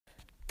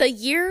The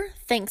year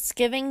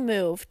Thanksgiving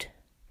moved.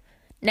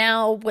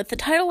 Now, with a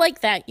title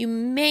like that, you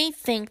may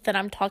think that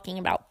I'm talking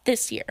about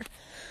this year.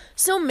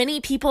 So many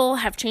people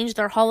have changed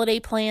their holiday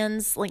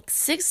plans, like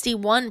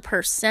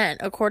 61%,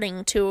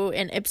 according to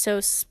an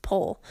Ipsos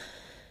poll.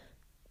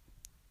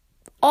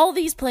 All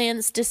these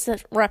plans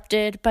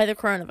disrupted by the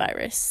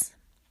coronavirus.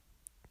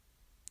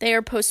 They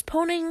are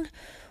postponing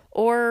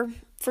or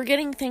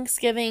forgetting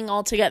Thanksgiving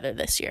altogether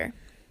this year.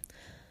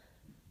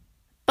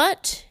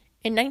 But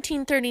in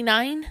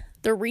 1939,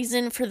 the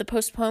reason for the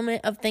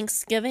postponement of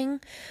Thanksgiving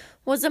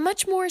was a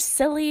much more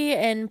silly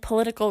and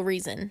political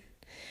reason.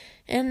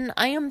 And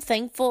I am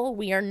thankful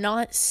we are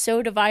not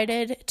so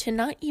divided to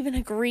not even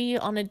agree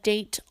on a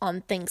date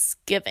on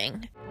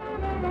Thanksgiving.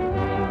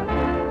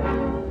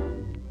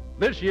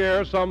 This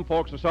year, some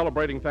folks are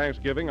celebrating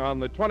Thanksgiving on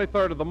the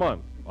 23rd of the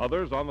month,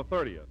 others on the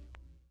 30th.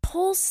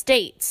 Whole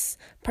states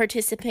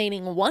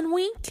participating one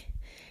week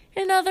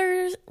and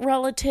other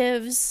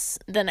relatives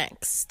the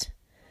next.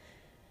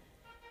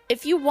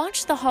 If you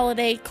watch the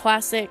holiday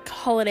classic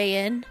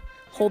Holiday Inn,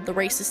 Hold the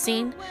Racist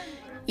Scene,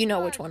 you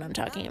know which one I'm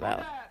talking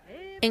about,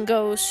 and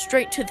go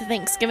straight to the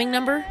Thanksgiving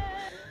number,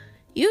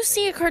 you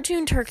see a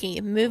cartoon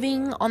turkey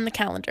moving on the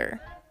calendar,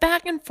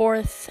 back and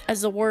forth as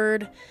the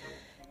word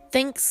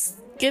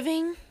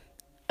Thanksgiving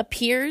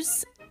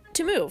appears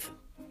to move,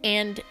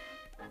 and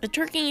the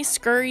turkey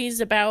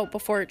scurries about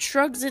before it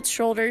shrugs its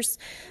shoulders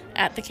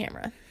at the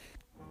camera.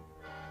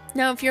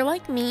 Now, if you're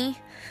like me,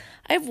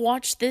 I've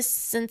watched this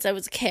since I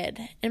was a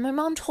kid, and my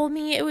mom told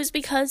me it was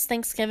because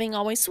Thanksgiving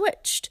always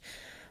switched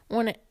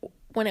when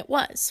it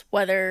was,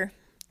 whether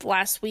the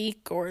last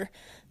week or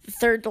the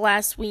third to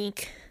last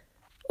week,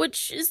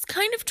 which is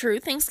kind of true.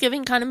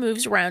 Thanksgiving kind of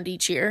moves around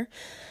each year.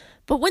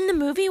 But when the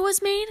movie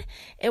was made,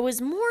 it was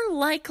more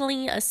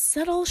likely a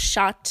subtle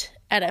shot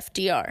at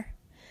FDR.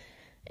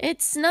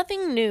 It's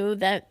nothing new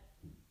that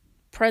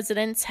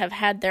presidents have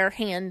had their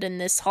hand in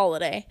this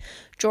holiday.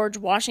 George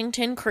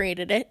Washington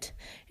created it,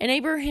 and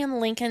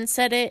Abraham Lincoln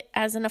set it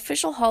as an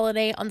official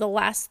holiday on the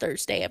last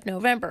Thursday of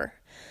November.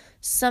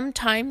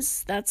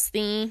 Sometimes that's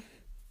the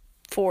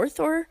 4th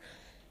or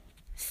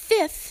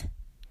 5th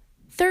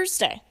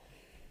Thursday.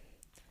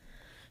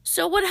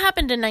 So what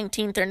happened in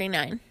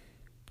 1939?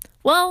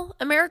 Well,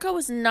 America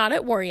was not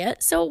at war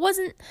yet, so it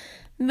wasn't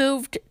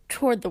moved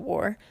toward the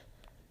war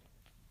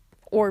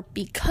or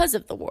because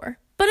of the war.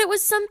 But it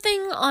was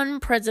something on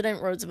President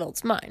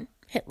Roosevelt's mind.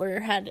 Hitler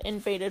had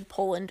invaded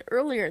Poland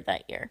earlier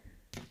that year.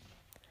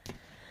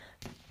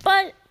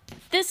 But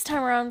this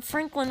time around,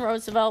 Franklin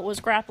Roosevelt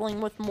was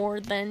grappling with more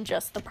than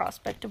just the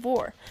prospect of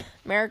war.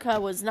 America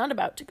was not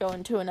about to go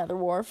into another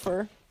war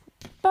for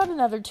about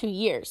another 2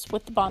 years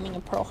with the bombing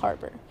of Pearl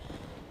Harbor.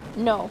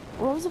 No,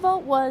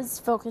 Roosevelt was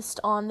focused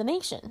on the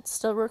nation,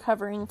 still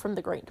recovering from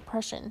the Great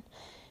Depression.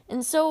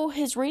 And so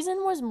his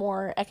reason was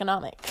more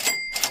economic.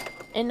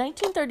 In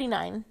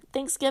 1939,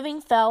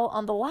 Thanksgiving fell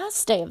on the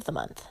last day of the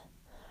month.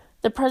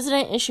 The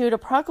president issued a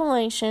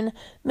proclamation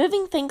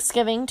moving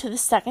Thanksgiving to the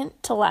second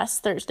to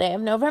last Thursday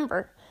of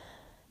November.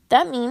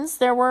 That means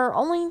there were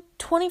only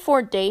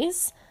 24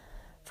 days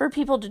for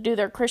people to do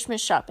their Christmas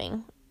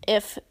shopping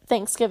if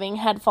Thanksgiving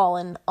had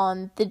fallen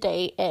on the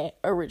day it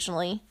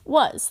originally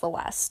was, the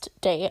last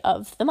day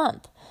of the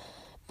month.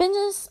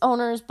 Business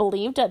owners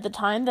believed at the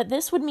time that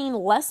this would mean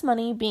less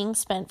money being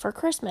spent for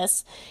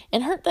Christmas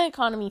and hurt the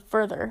economy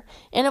further,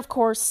 and of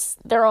course,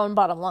 their own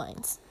bottom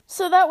lines.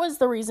 So that was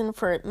the reason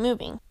for it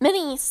moving.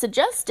 Many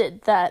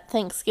suggested that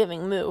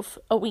Thanksgiving move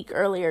a week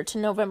earlier to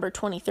November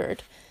 23rd,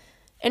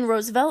 and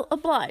Roosevelt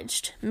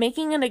obliged,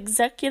 making an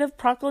executive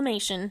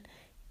proclamation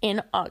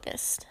in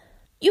August.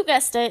 You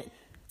guessed it,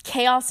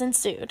 chaos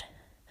ensued.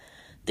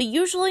 The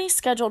usually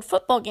scheduled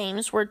football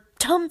games were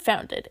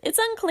dumbfounded. It's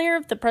unclear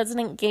if the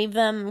president gave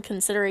them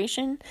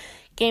consideration.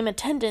 Game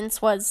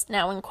attendance was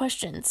now in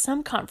question.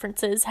 Some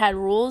conferences had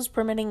rules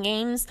permitting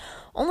games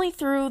only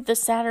through the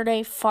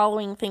Saturday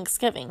following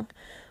Thanksgiving,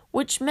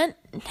 which meant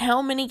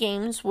how many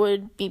games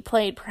would be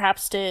played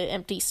perhaps to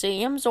empty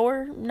stadiums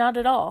or not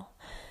at all.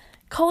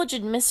 College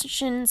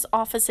admissions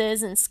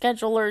offices and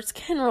schedulers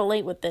can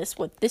relate with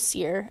this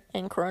year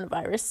in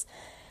coronavirus,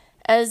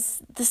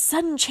 as the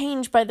sudden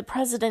change by the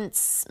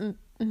president's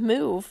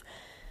move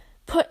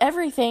put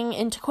everything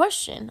into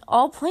question.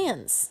 All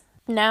plans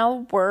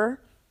now were,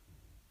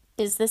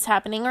 is this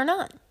happening or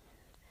not?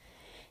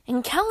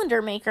 And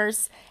calendar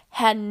makers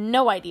had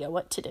no idea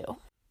what to do.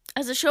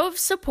 As a show of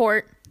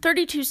support,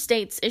 32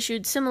 states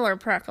issued similar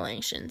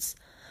proclamations,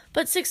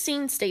 but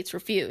 16 states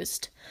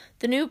refused.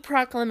 The new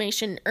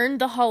proclamation earned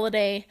the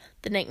holiday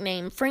the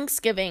nickname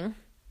Franksgiving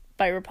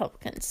by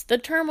Republicans. The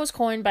term was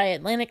coined by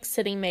Atlantic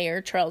City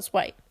Mayor Charles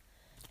White.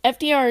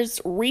 FDR's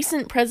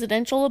recent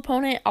presidential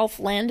opponent, Alf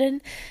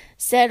Landon,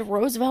 said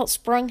Roosevelt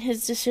sprung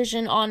his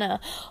decision on an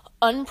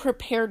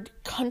unprepared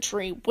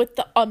country with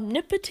the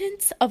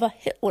omnipotence of a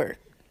Hitler.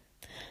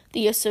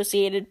 The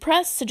Associated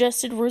Press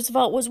suggested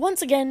Roosevelt was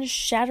once again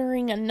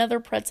shattering another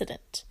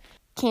precedent.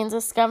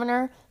 Kansas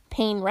Governor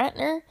Payne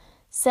Ratner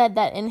said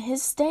that in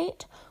his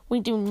state,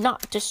 we do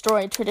not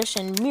destroy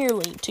tradition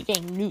merely to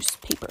gain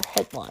newspaper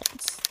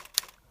headlines.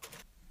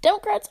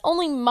 Democrats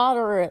only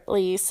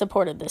moderately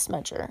supported this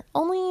measure.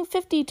 Only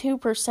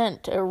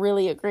 52%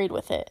 really agreed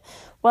with it,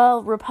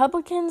 while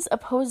Republicans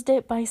opposed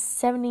it by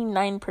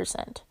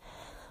 79%.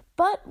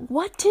 But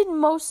what did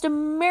most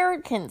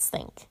Americans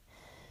think?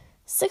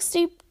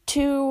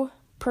 62%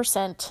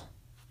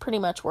 pretty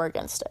much were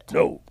against it.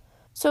 No.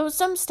 So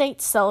some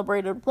states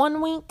celebrated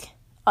one week,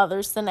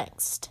 others the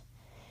next.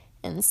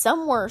 And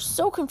some were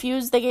so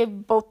confused they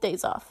gave both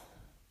days off.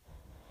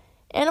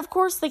 And of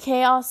course, the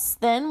chaos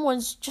then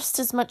was just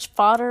as much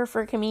fodder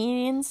for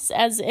comedians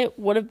as it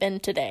would have been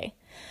today.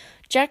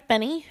 Jack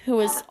Benny, who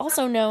was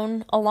also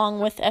known, along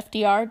with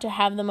FDR, to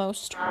have the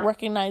most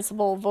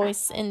recognizable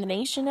voice in the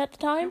nation at the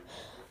time,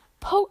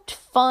 poked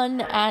fun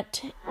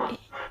at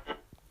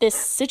this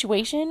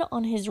situation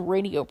on his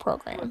radio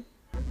program.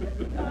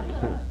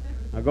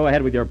 Now go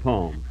ahead with your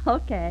poem.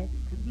 Okay.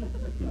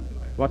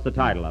 What's the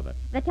title of it?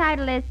 The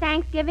title is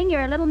Thanksgiving.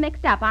 You're a little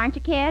mixed up, aren't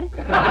you, kid?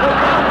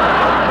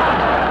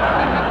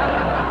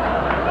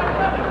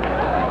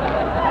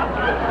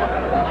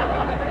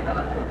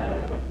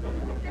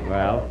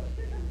 Well,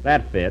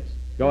 that fits.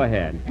 Go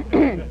ahead.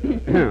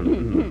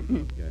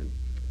 Good.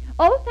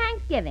 Oh,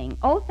 Thanksgiving.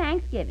 Oh,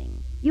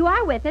 Thanksgiving. You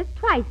are with us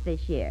twice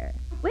this year,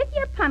 with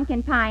your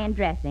pumpkin pie and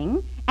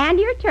dressing, and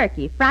your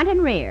turkey, front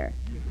and rear.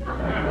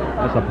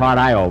 That's the part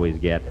I always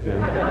get.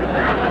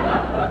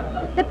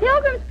 The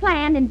Pilgrims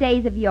planned in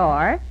days of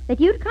yore that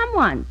you'd come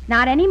once,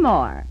 not any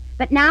more.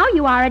 But now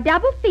you are a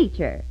double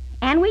feature,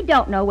 and we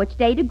don't know which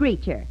day to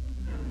greet you.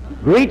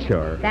 Greet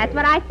her? That's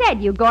what I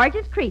said, you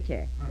gorgeous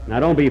creature. Now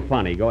don't be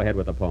funny. Go ahead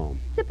with the poem.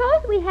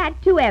 Suppose we had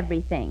two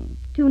everything,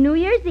 2 New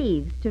Year's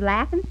Eves to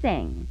laugh and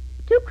sing,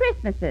 2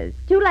 Christmases,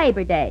 2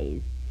 Labor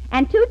Days,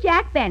 and 2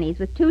 Jack Bennies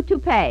with 2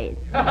 toupees.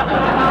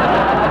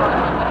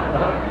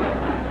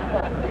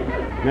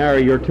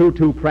 Mary, you're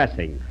too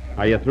pressing.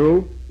 Are you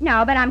through?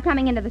 No, but I'm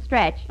coming into the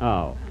stretch.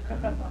 Oh.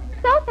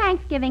 So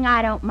Thanksgiving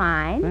I don't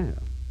mind. Well.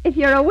 If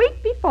you're a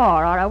week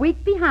before or a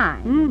week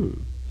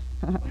behind.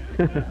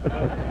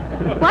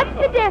 What's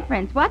the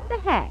difference? What the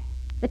heck?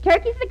 The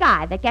turkey's the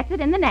guy that gets it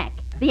in the neck.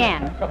 The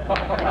end.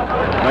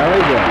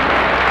 Very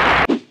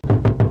good.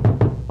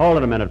 Hold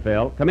it a minute,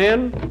 Phil. Come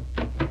in.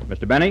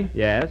 Mr. Benny?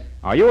 Yes?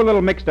 Are you a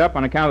little mixed up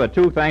on account of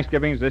the 2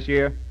 Thanksgivings this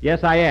year?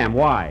 Yes, I am.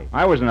 Why?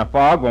 I was in a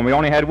fog when we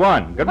only had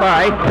one.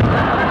 Goodbye.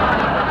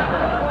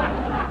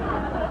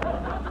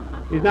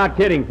 He's not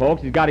kidding,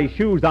 folks. He's got his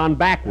shoes on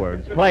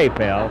backwards. Play,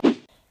 Phil.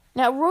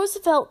 Now,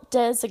 Roosevelt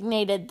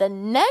designated the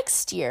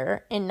next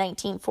year, in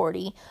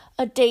 1940,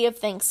 a day of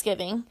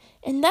Thanksgiving,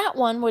 and that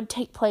one would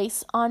take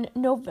place on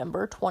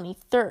November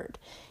 23rd.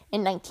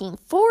 In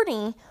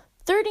 1940,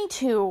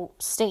 32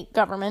 state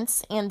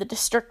governments and the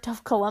District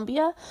of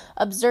Columbia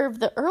observed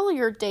the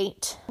earlier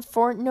date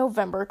for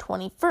November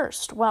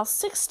 21st, while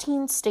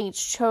 16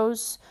 states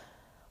chose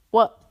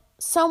what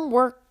some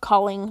were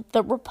calling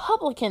the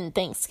Republican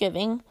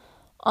Thanksgiving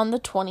on the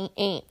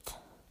 28th.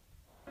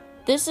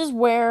 This is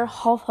where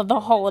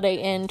the Holiday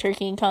Inn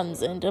turkey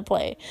comes into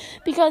play,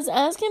 because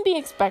as can be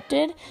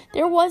expected,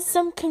 there was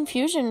some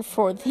confusion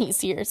for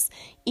these years,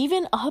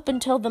 even up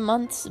until the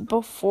months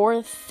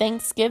before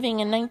Thanksgiving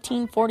in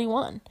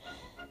 1941.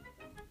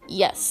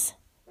 Yes,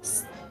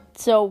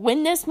 so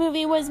when this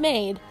movie was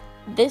made,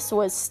 this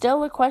was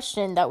still a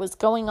question that was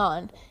going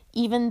on,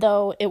 even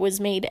though it was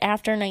made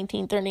after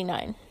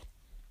 1939.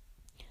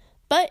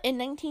 But in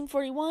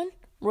 1941,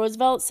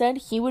 Roosevelt said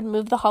he would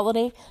move the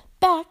holiday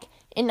back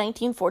in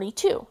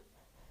 1942.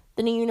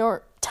 The New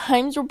York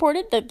Times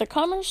reported that the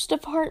Commerce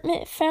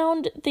Department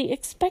found the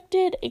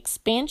expected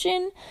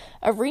expansion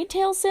of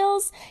retail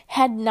sales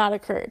had not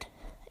occurred,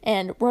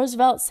 and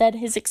Roosevelt said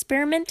his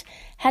experiment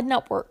had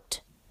not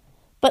worked.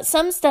 But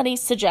some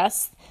studies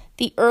suggest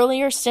the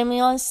earlier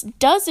stimulus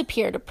does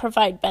appear to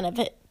provide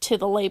benefit to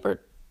the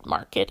labor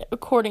market,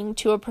 according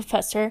to a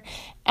professor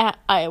at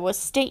Iowa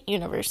State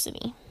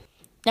University.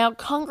 Now,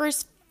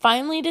 Congress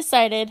finally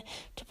decided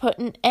to put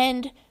an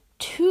end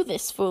to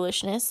this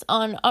foolishness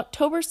on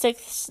October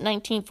 6,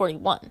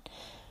 1941.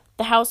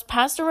 The House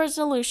passed a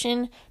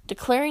resolution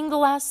declaring the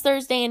last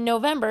Thursday in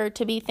November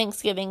to be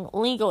Thanksgiving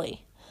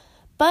legally.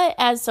 But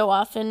as so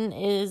often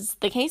is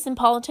the case in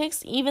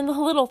politics, even the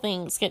little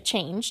things get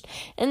changed,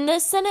 and the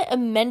Senate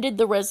amended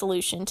the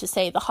resolution to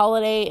say the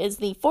holiday is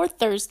the 4th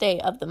Thursday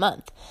of the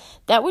month.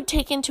 That would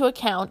take into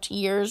account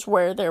years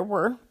where there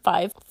were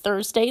 5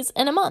 Thursdays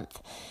in a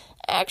month.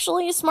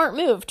 Actually, a smart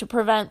move to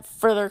prevent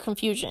further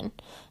confusion.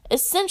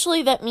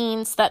 Essentially, that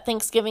means that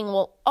Thanksgiving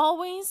will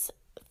always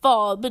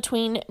fall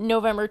between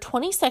November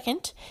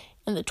 22nd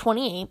and the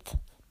 28th,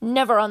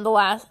 never on the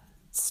last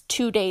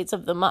 2 days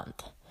of the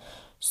month.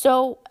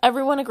 So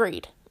everyone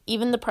agreed,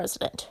 even the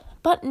president,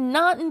 but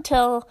not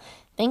until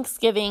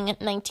Thanksgiving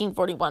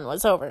 1941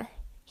 was over.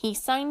 He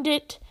signed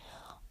it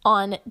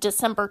on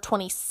December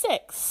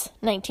 26,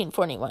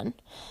 1941.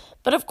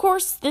 But of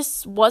course,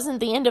 this wasn't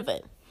the end of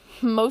it.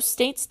 Most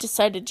states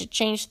decided to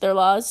change their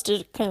laws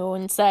to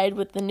coincide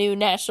with the new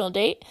national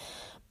date,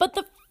 but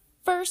the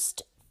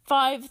first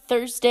 5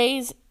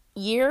 Thursdays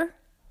year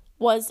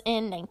was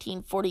in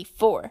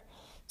 1944.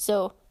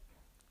 So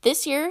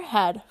This year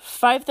had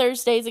 5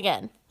 Thursdays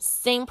again,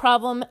 same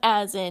problem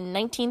as in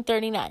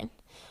 1939.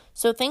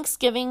 So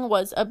Thanksgiving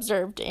was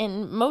observed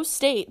in most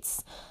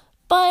states,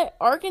 but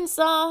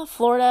Arkansas,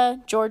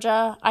 Florida,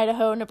 Georgia,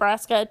 Idaho,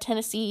 Nebraska,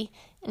 Tennessee,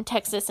 and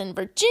Texas and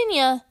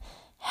Virginia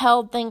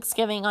held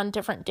Thanksgiving on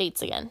different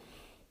dates again.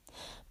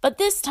 But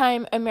this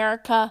time,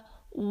 America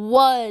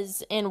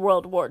was in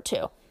World War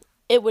II.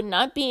 It would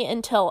not be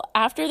until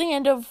after the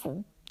end of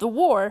the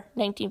war,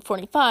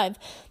 1945,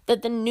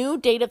 that the new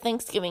date of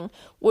Thanksgiving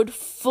would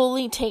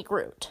fully take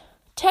root.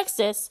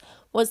 Texas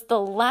was the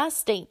last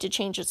state to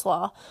change its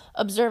law,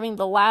 observing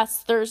the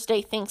last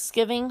Thursday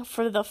Thanksgiving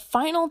for the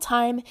final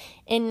time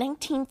in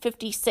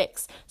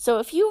 1956. So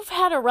if you've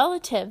had a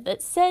relative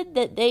that said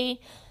that they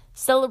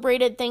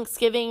celebrated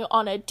Thanksgiving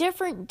on a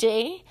different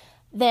day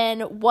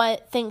than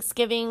what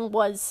Thanksgiving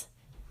was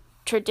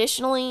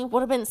traditionally would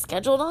have been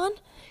scheduled on,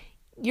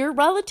 your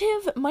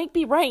relative might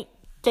be right.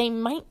 They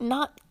might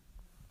not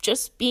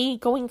just be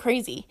going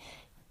crazy.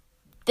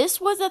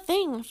 This was a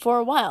thing for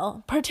a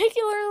while,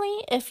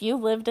 particularly if you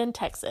lived in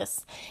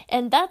Texas.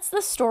 And that's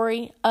the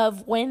story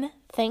of when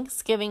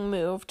Thanksgiving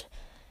moved,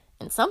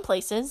 in some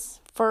places,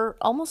 for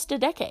almost a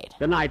decade.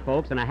 Good night,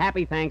 folks, and a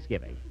happy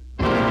Thanksgiving.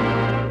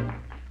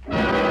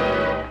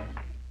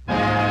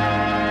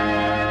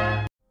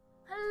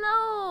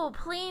 Hello,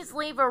 please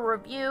leave a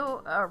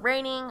review, a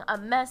rating, a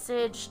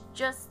message,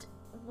 just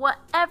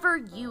whatever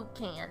you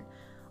can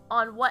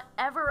on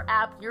whatever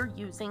app you're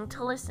using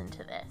to listen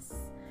to this.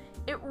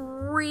 It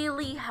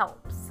really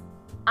helps.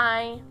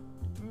 I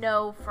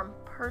know from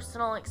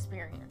personal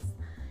experience,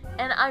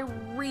 and I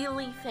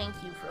really thank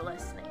you for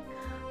listening.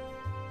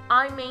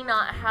 I may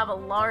not have a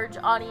large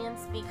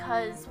audience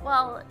because,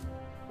 well,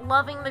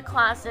 loving the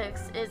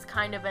classics is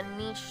kind of a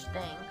niche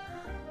thing,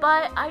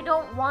 but I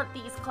don't want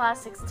these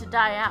classics to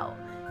die out,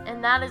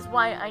 and that is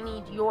why I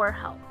need your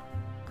help.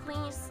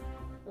 Please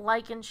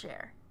like and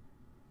share.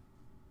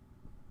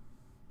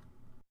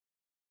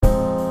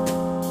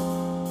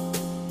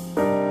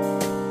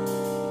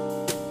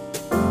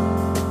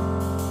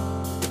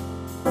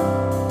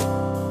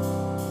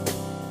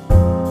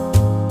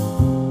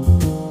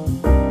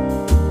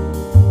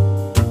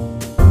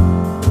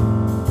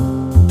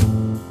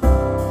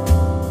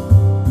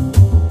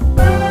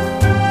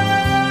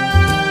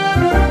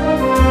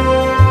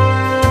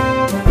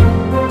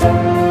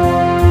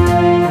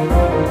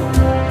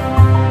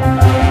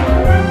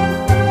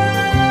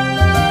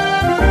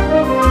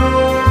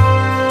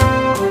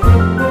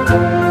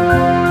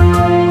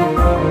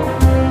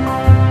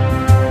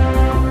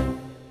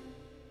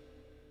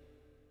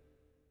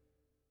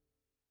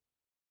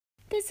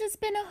 This has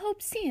been a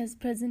Hope Sears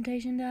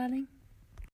presentation, darling.